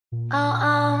Oh,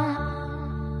 oh,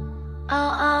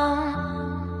 oh,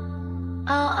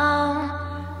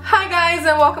 oh. Hi guys,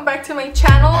 and welcome back to my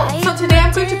channel. So today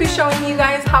I'm going to be showing you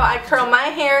guys how I curl my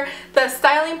hair, the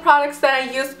styling products that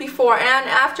I used before and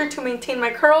after to maintain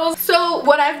my curls. So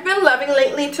what I've been loving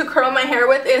lately to curl my hair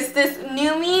with is this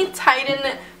Numi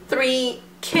Titan 3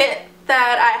 kit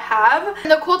that I have.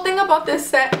 And the cool thing about this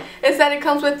set is that it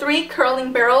comes with 3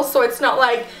 curling barrels, so it's not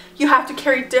like you have to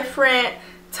carry different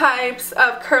types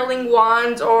of curling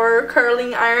wands or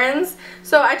curling irons.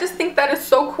 So I just think that is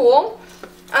so cool.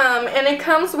 And it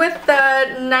comes with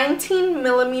the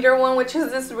 19mm one, which is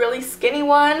this really skinny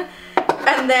one,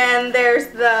 and then there's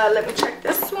the, let me check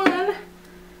this one.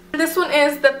 This one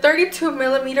is the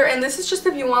 32mm, and this is just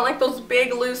if you want like those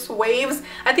big loose waves.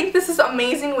 I think this is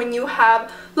amazing when you have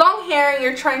long hair and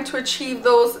you're trying to achieve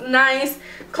those nice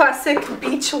classic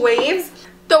beach waves.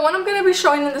 The one I'm going to be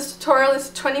showing in this tutorial is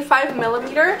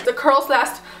 25mm. The curls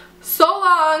last so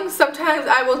long. Sometimes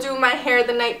I will do my hair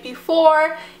the night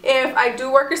before if I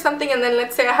do work or something, and then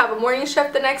let's say I have a morning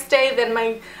shift the next day, then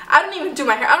I don't even do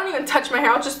my hair. I don't even touch my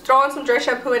hair. I'll just throw on some dry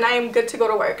shampoo and I am good to go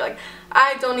to work. Like,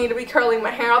 I don't need to be curling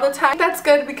my hair all the time. That's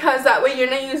good because that way you're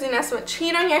not using as much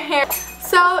heat on your hair.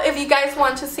 So if you guys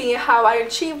want to see how I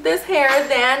achieve this hair,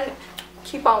 then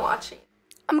keep on watching.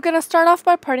 I'm going to start off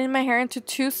by parting my hair into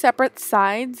 2 separate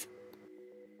sides.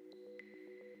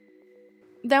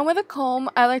 Then with a comb,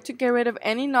 I like to get rid of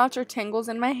any knots or tangles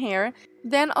in my hair.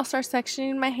 Then I'll start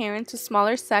sectioning my hair into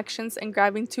smaller sections and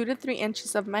grabbing 2 to 3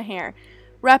 inches of my hair,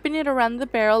 wrapping it around the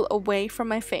barrel away from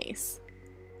my face.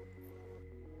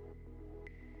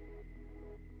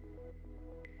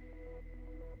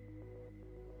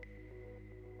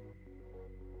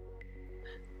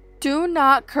 Do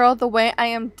not curl the way I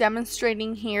am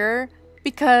demonstrating here,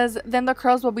 because then the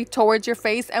curls will be towards your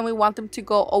face and we want them to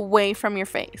go away from your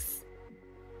face.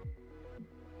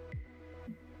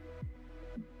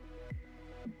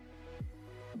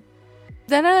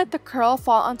 Then I let the curl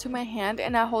fall onto my hand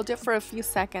and I hold it for a few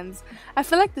seconds. I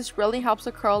feel like this really helps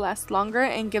the curl last longer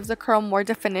and gives the curl more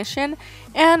definition,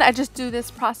 and I just do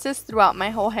this process throughout my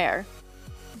whole hair.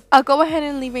 I'll go ahead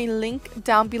and leave a link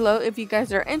down below if you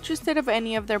guys are interested of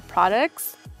any of their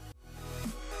products.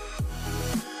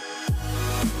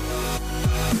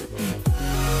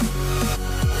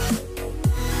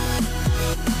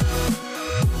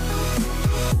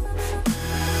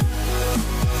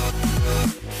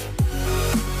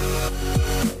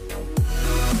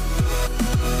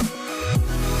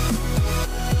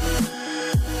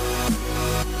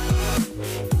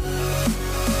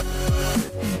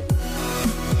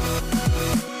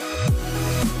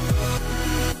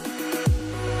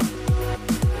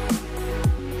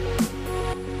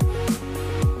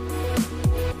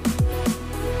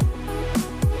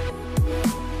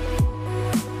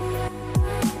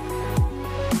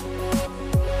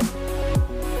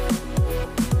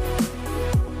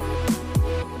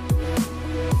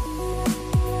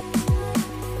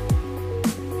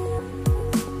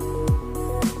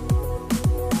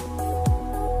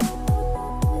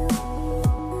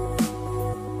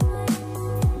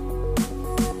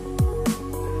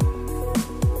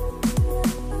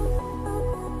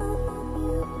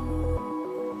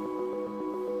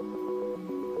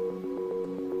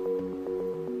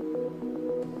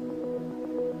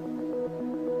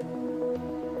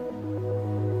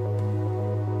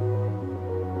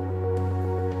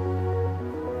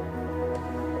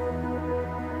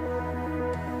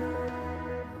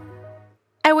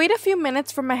 I wait a few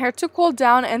minutes for my hair to cool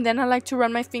down, and then I like to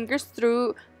run my fingers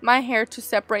through my hair to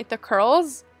separate the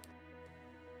curls.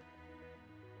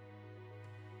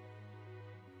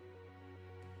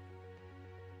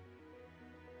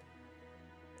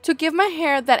 To give my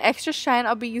hair that extra shine,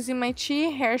 I'll be using my Chi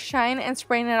hair shine and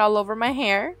spraying it all over my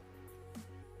hair.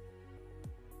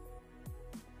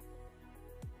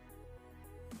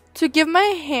 To give my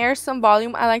hair some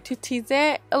volume, I like to tease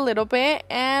it a little bit,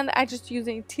 and I just use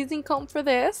a teasing comb for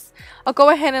this. I'll go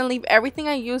ahead and leave everything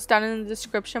I use down in the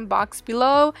description box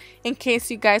below in case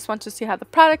you guys want to see how the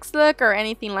products look or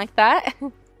anything like that.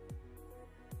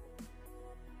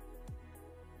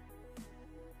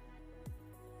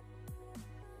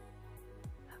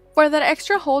 For that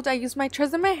extra hold, I use my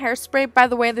Tresemme hairspray. By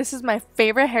the way, this is my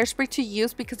favorite hairspray to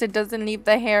use because it doesn't leave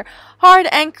the hair hard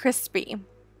and crispy.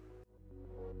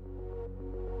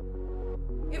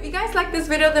 If you guys like this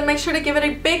video, then make sure to give it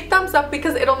a big thumbs up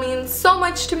because it'll mean so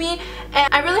much to me.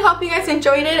 And I really hope you guys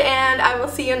enjoyed it, and I will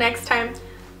see you next time.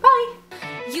 Bye!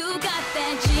 You got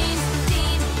that